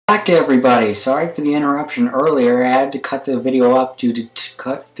back, everybody. Sorry for the interruption earlier. I had to cut the video off due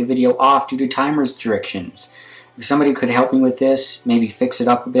to time restrictions. If somebody could help me with this, maybe fix it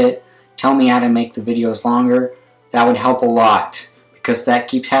up a bit, tell me how to make the videos longer, that would help a lot. Because that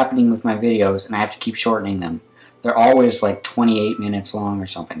keeps happening with my videos, and I have to keep shortening them. They're always like 28 minutes long or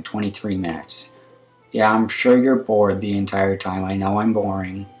something, 23 minutes. Yeah, I'm sure you're bored the entire time. I know I'm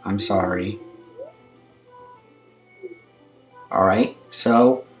boring. I'm sorry. Alright,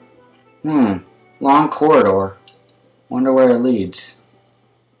 so, long corridor. Wonder where it leads.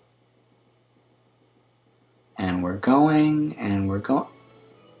 And we're going.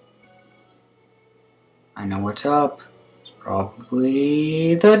 I know what's up. It's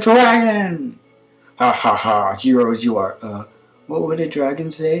probably the dragon! Ha ha ha, heroes you are, what would a dragon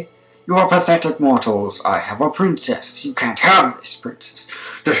say? You are pathetic mortals. I have a princess. You can't have this princess.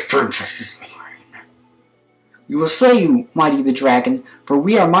 This princess is mine. You will slay you, mighty the dragon, for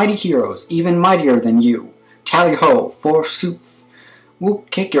we are mighty heroes, even mightier than you. Tally-ho, forsooth. We'll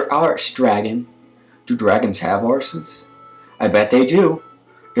kick your arse, dragon. Do dragons have arses? I bet they do.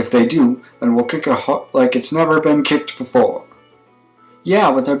 If they do, then we'll kick it like it's never been kicked before. Yeah,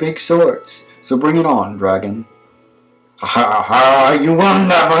 with our big swords. So bring it on, dragon. Ha ha ha, you will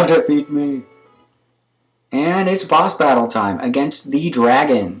never defeat me. And it's boss battle time against the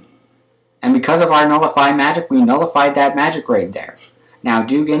dragon. And because of our nullify magic, we nullified that magic right there. Now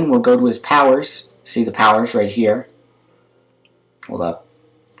Dugan will go to his powers. See the powers right here. Hold up.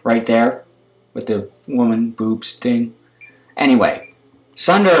 Right there. With the woman boobs thing. Anyway.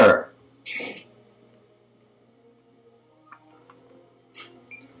 Sunder!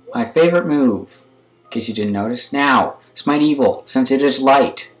 My favorite move. In case you didn't notice. Now, Smite Evil, since it is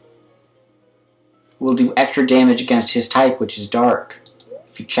light, will do extra damage against his type, which is dark.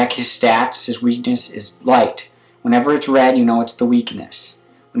 If you check his stats, his weakness is light. Whenever it's red, you know it's the weakness.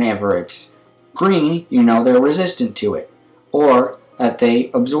 Whenever it's green, you know they're resistant to it. Or that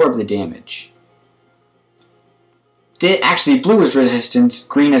they absorb the damage. Actually, blue is resistance,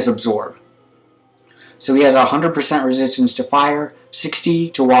 green is absorb. So he has 100% resistance to fire,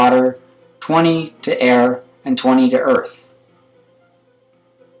 60 to water, 20 to air, and 20 to earth.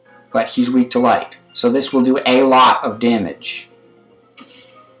 But he's weak to light. So this will do a lot of damage.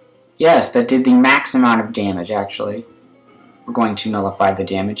 Yes, that did the max amount of damage, actually. We're going to nullify the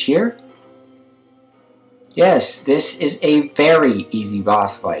damage here. Yes, this is a very easy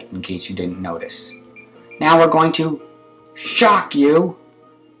boss fight, in case you didn't notice. Now we're going to shock you.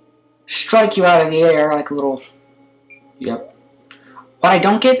 Strike you out of the air like a little... Yep. What I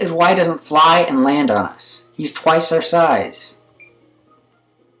don't get is why he doesn't fly and land on us. He's twice our size.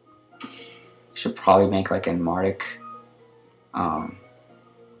 Should probably make like a Mardek.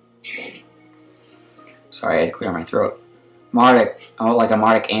 Sorry, I had to clear my throat. Mardek, oh, like a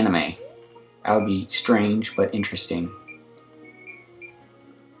Mardek anime. That would be strange, but interesting.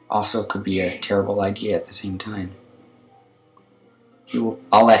 Also could be a terrible idea at the same time.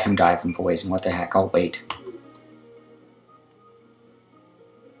 I'll let him die from poison. What the heck, I'll wait.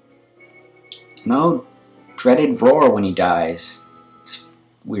 No dreaded roar when he dies. It's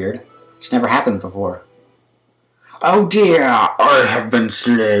weird. It's never happened before. Oh dear, I have been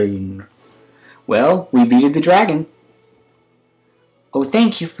slain. Well, we beat the dragon. Oh,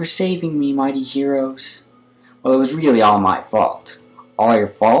 thank you for saving me, mighty heroes. Well, it was really all my fault. All your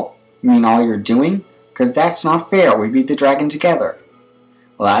fault? You mean all you're doing? Because that's not fair. We beat the dragon together.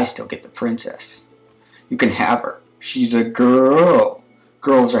 Well, I still get the princess. You can have her. She's a girl.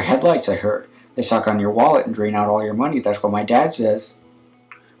 Girls are headlights, I heard. They suck on your wallet and drain out all your money. That's what my dad says.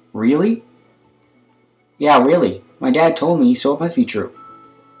 Really? Yeah, really. My dad told me, so it must be true.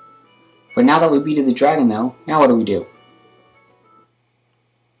 But now that we beat the dragon, though, now what do we do?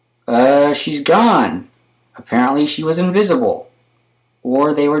 She's gone. Apparently she was invisible.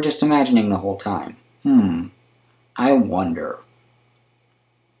 Or they were just imagining the whole time. I wonder.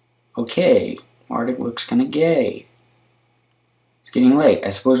 Okay, Mardek looks kinda gay. It's getting late. I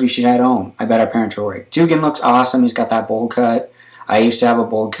suppose we should head home. I bet our parents are worried. Dugan looks awesome. He's got that bowl cut. I used to have a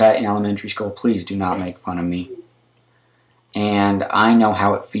bowl cut in elementary school. Please do not make fun of me. And I know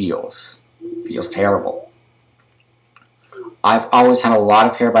how it feels. It feels terrible. I've always had a lot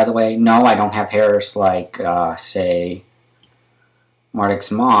of hair, by the way. No, I don't have hairs like, say,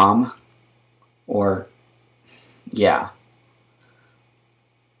 Mardek's mom. Or, yeah.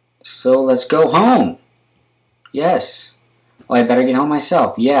 So let's go home. Yes. Well, I better get home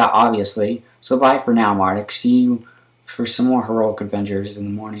myself. Yeah, obviously. So bye for now, Mardek. See you for some more heroic adventures in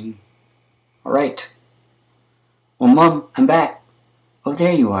the morning. Alright. Well, Mom, I'm back. Oh,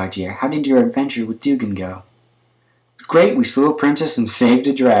 there you are, dear. How did your adventure with Dugan go? Great, we slew a princess and saved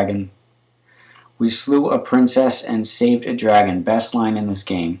a dragon. We slew a princess and saved a dragon. Best line in this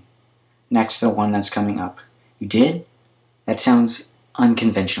game. Next to the one that's coming up. You did? That sounds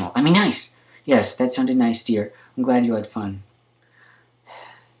unconventional. I mean, nice. Yes, that sounded nice, dear. I'm glad you had fun.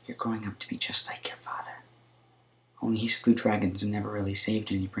 You're growing up to be just like your father. Only he slew dragons and never really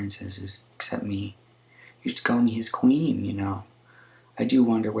saved any princesses, except me. He used to call me his queen, you know. I do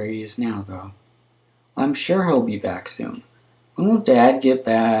wonder where he is now, though. Well, I'm sure he'll be back soon. When will Dad get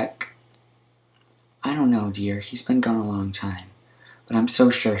back? I don't know, dear. He's been gone a long time. But I'm so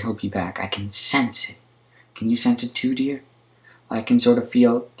sure he'll be back. I can sense it. Can you sense it too, dear? I can sort of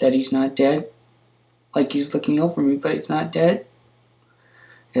feel that he's not dead. Like he's looking over me, but he's not dead.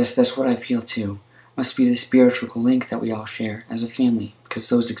 Yes, that's what I feel too. Must be the spiritual link that we all share as a family, because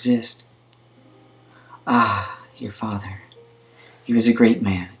those exist. Ah, your father. He was a great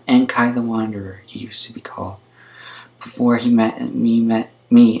man, Enkai the Wanderer, he used to be called. Before he met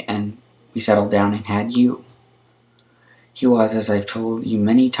me, and we settled down and had you. He was, as I've told you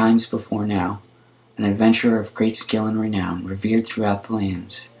many times before now, an adventurer of great skill and renown, revered throughout the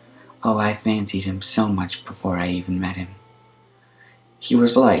lands. Oh, I fancied him so much before I even met him. He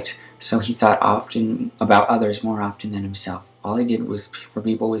was light, so he thought often about others more often than himself. All he did was for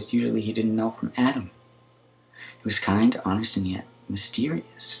people was usually he didn't know from Adam. He was kind, honest, and yet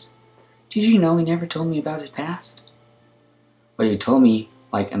mysterious. Did you know he never told me about his past? Well, you told me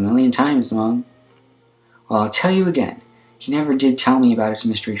like a million times, Mom. Well, I'll tell you again. He never did tell me about his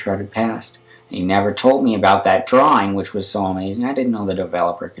mystery-shrouded past. And he never told me about that drawing, which was so amazing. I didn't know the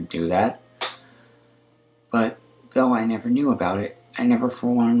developer could do that. But though I never knew about it, I never for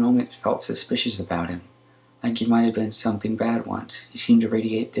one moment felt suspicious about him. Like he might have been something bad once. He seemed to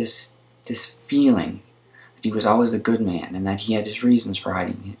radiate this feeling that he was always a good man and that he had his reasons for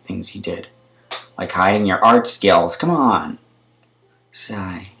hiding things he did. Like hiding your art skills. Come on.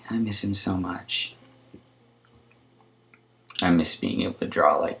 Sigh. I miss him so much. I miss being able to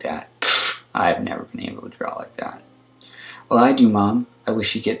draw like that. I've never been able to draw like that. Well, I do, Mom. I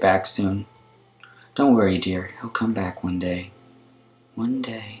wish he'd get back soon. Don't worry, dear. He'll come back one day. One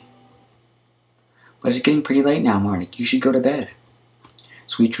day. But it's getting pretty late now, Mardek. You should go to bed.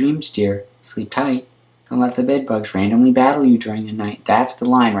 Sweet dreams, dear. Sleep tight. Don't let the bedbugs randomly battle you during the night. That's the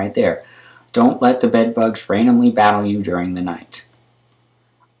line right there. Don't let the bedbugs randomly battle you during the night.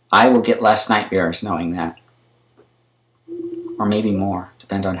 I will get less nightmares knowing that. Or maybe more.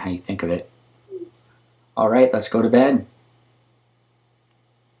 Depends on how you think of it. Alright, let's go to bed.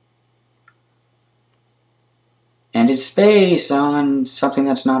 And it's space on something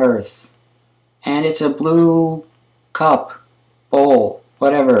that's not Earth. And it's a blue cup, bowl,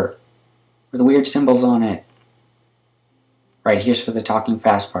 whatever, with weird symbols on it. Right, here's for the talking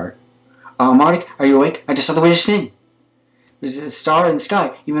fast part. Mardek, are you awake? I just saw the weirdest thing. There's a star in the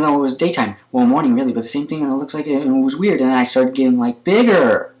sky, even though it was daytime. Well, morning, really, but the same thing, and it looks like it was weird, and then I started getting, like,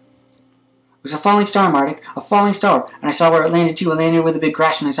 bigger. It was a falling star, Mardek, a falling star, and I saw where it landed, too. It landed with a big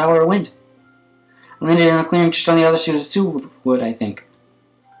crash, and I saw where it went. It landed in a clearing just on the other side of the wood, I think.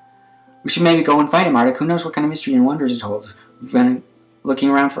 We should maybe go and find it, Mardek. Who knows what kind of mystery and wonders it holds. We've been looking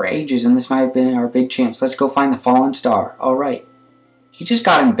around for ages, and this might have been our big chance. Let's go find the fallen star. All right. He just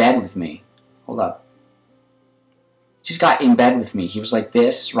got in bed with me. Hold up. He just got in bed with me. He was like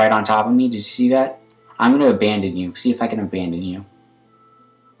this, right on top of me. Did you see that? I'm going to abandon you. See if I can abandon you.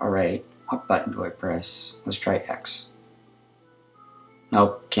 All right. What button do I press? Let's try X.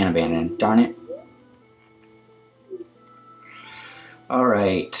 Nope, can't abandon him. Darn it.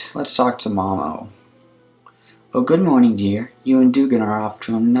 Alright, let's talk to Momo. Oh, good morning, dear. You and Dugan are off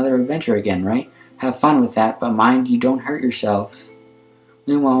to another adventure again, right? Have fun with that, but mind you don't hurt yourselves.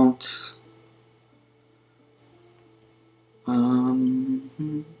 We won't.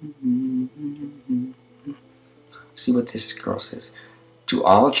 See what this girl says. Do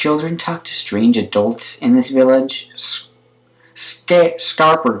all children talk to strange adults in this village?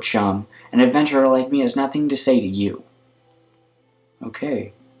 Scarper, chum. An adventurer like me has nothing to say to you.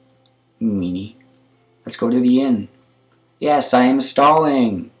 Okay. Meanie. Let's go to the inn. Yes, I am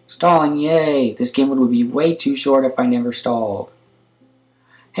stalling. Stalling, yay. This game would be way too short if I never stalled.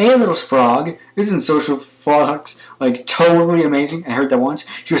 Hey, little Sprog. Isn't Social Fox, like, totally amazing? I heard that once.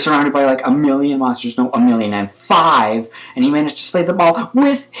 He was surrounded by, like, 1,000,000 monsters. No, 1,000,005. And he managed to slay them all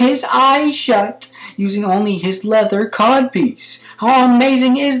with his eyes shut, using only his leather codpiece. How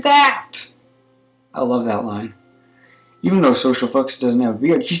amazing is that? I love that line. Even though Social Fox doesn't have a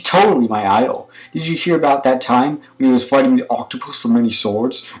beard, he's totally my idol. Did you hear about that time when he was fighting the octopus with many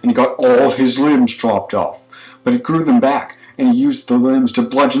swords, and he got all his limbs chopped off? But he grew them back, and he used the limbs to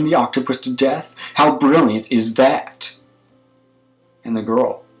bludgeon the octopus to death? How brilliant is that? and the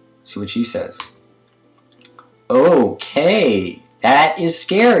girl. See what she says. Okay, that is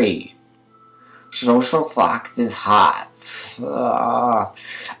scary. Social fox is hot. I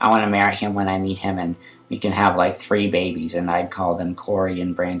want to marry him when I meet him, and we can have like 3 babies, and I'd call them Corey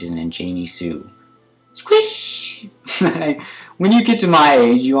and Brandon and Jamie Sue. Squeak! When you get to my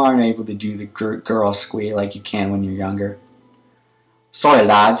age, you aren't able to do the girl squeak like you can when you're younger. Sorry,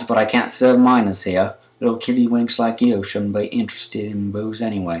 lads, but I can't serve minors here. Little kitty winks like you shouldn't be interested in booze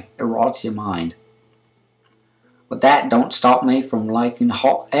anyway. It rots your mind. But that don't stop me from liking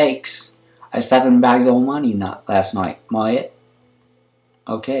hot eggs. I slept in bags of money last night. Might it?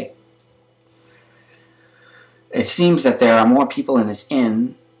 Okay. It seems that there are more people in this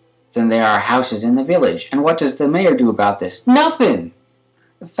inn than there are houses in the village. And what does the mayor do about this? Nothing!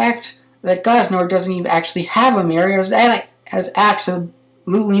 The fact that Gosnor doesn't even actually have a mayor has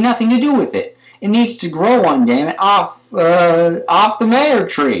absolutely nothing to do with it. It needs to grow one, damn it, off the mayor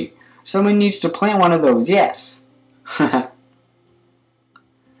tree. Someone needs to plant one of those, yes.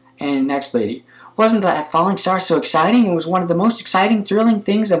 And next lady. Wasn't that falling star so exciting? It was one of the most exciting, thrilling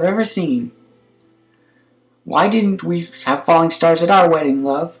things I've ever seen. Why didn't we have falling stars at our wedding,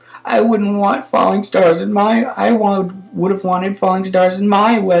 love? I wouldn't want falling stars in I would have wanted falling stars in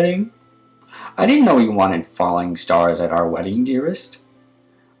my wedding. I didn't know you wanted falling stars at our wedding, dearest.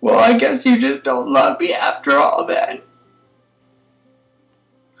 Well, I guess you just don't love me after all, then.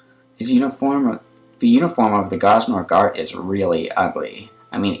 The uniform of the Gosnor Guard is really ugly.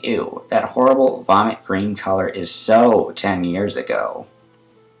 I mean, ew, that horrible vomit green color is so 10 years ago.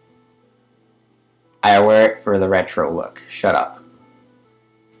 I wear it for the retro look. Shut up.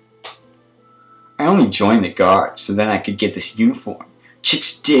 I only joined the Guard so then I could get this uniform.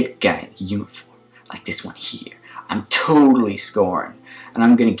 Chicks dig a guy in a uniform, like this one here. I'm totally scoring, and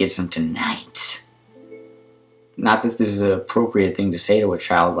I'm gonna get some tonight. Not that this is an appropriate thing to say to a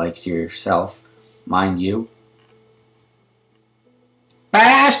child like yourself, mind you.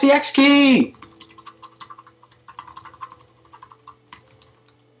 Bash the X key!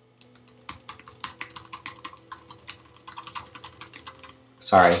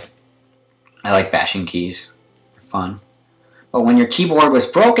 Sorry. I like bashing keys. They're fun. But when your keyboard was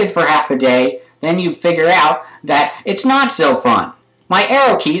broken for half a day, then you'd figure out that it's not so fun. My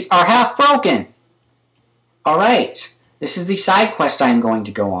arrow keys are half broken. Alright, this is the side quest I am going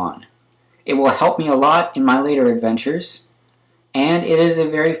to go on. It will help me a lot in my later adventures, and it is a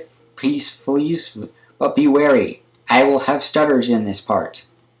very peaceful use. But be wary, I will have stutters in this part.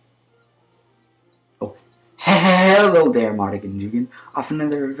 Oh, hello there, Mardek and Dugan. Off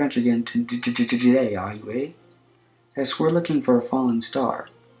another adventure again today, are you, eh? Yes, we're looking for a fallen star.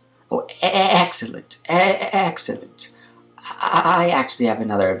 Oh, excellent, excellent. I actually have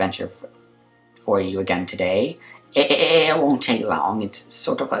another adventure for you again today. It won't take long. It's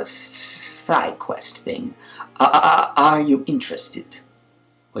sort of a side quest thing. Are you interested?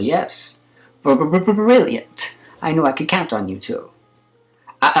 Well, yes. Brilliant. I knew I could count on you too.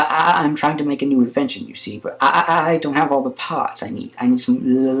 I'm trying to make a new invention, you see, but I don't have all the parts I need. I need some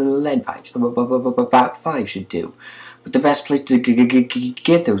lead pipes. About 5 should do. But the best place to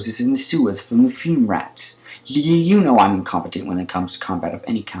get those is in the sewers from the fume rats. You know I'm incompetent when it comes to combat of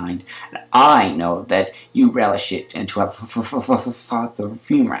any kind, and I know that you relish it and to have fought the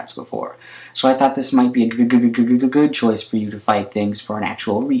fume rats before. So I thought this might be a good choice for you to fight things for an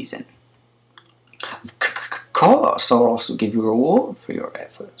actual reason. Of course, I'll also give you a reward for your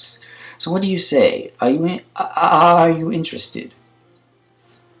efforts. So what do you say? Are you interested?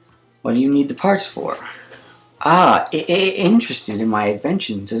 What do you need the parts for? Interested in my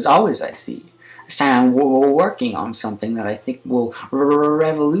inventions as always, I see. This time I'm working on something that I think will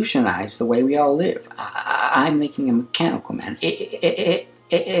revolutionize the way we all live. I'm making a mechanical man.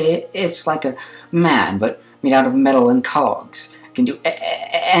 It's like a man, but made out of metal and cogs. It can do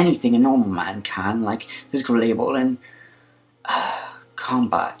anything a normal man can, like physical labor and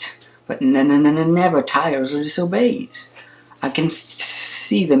combat, but never tires or disobeys. I can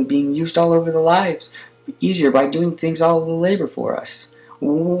see them being used all over the lives. Easier by doing things all the labor for us.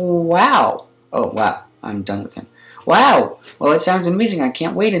 Wow. Oh, wow. I'm done with him. Wow. Well, it sounds amazing. I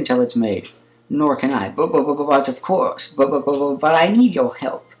can't wait until it's made. Nor can I. But of course. But I need your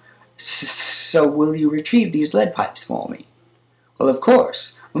help. So will you retrieve these lead pipes for me? Well, of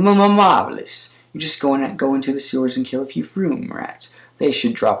course. Marvelous. You just go into the sewers and kill a few fume rats. They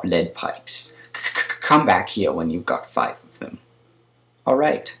should drop lead pipes. Come back here when you've got 5 of them. All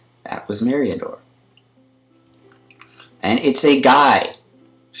right. That was Meriador. And it's a guy,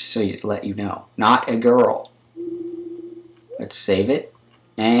 just so to let you know, not a girl. Let's save it,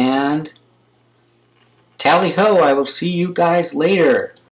 and Tally ho, I will see you guys later.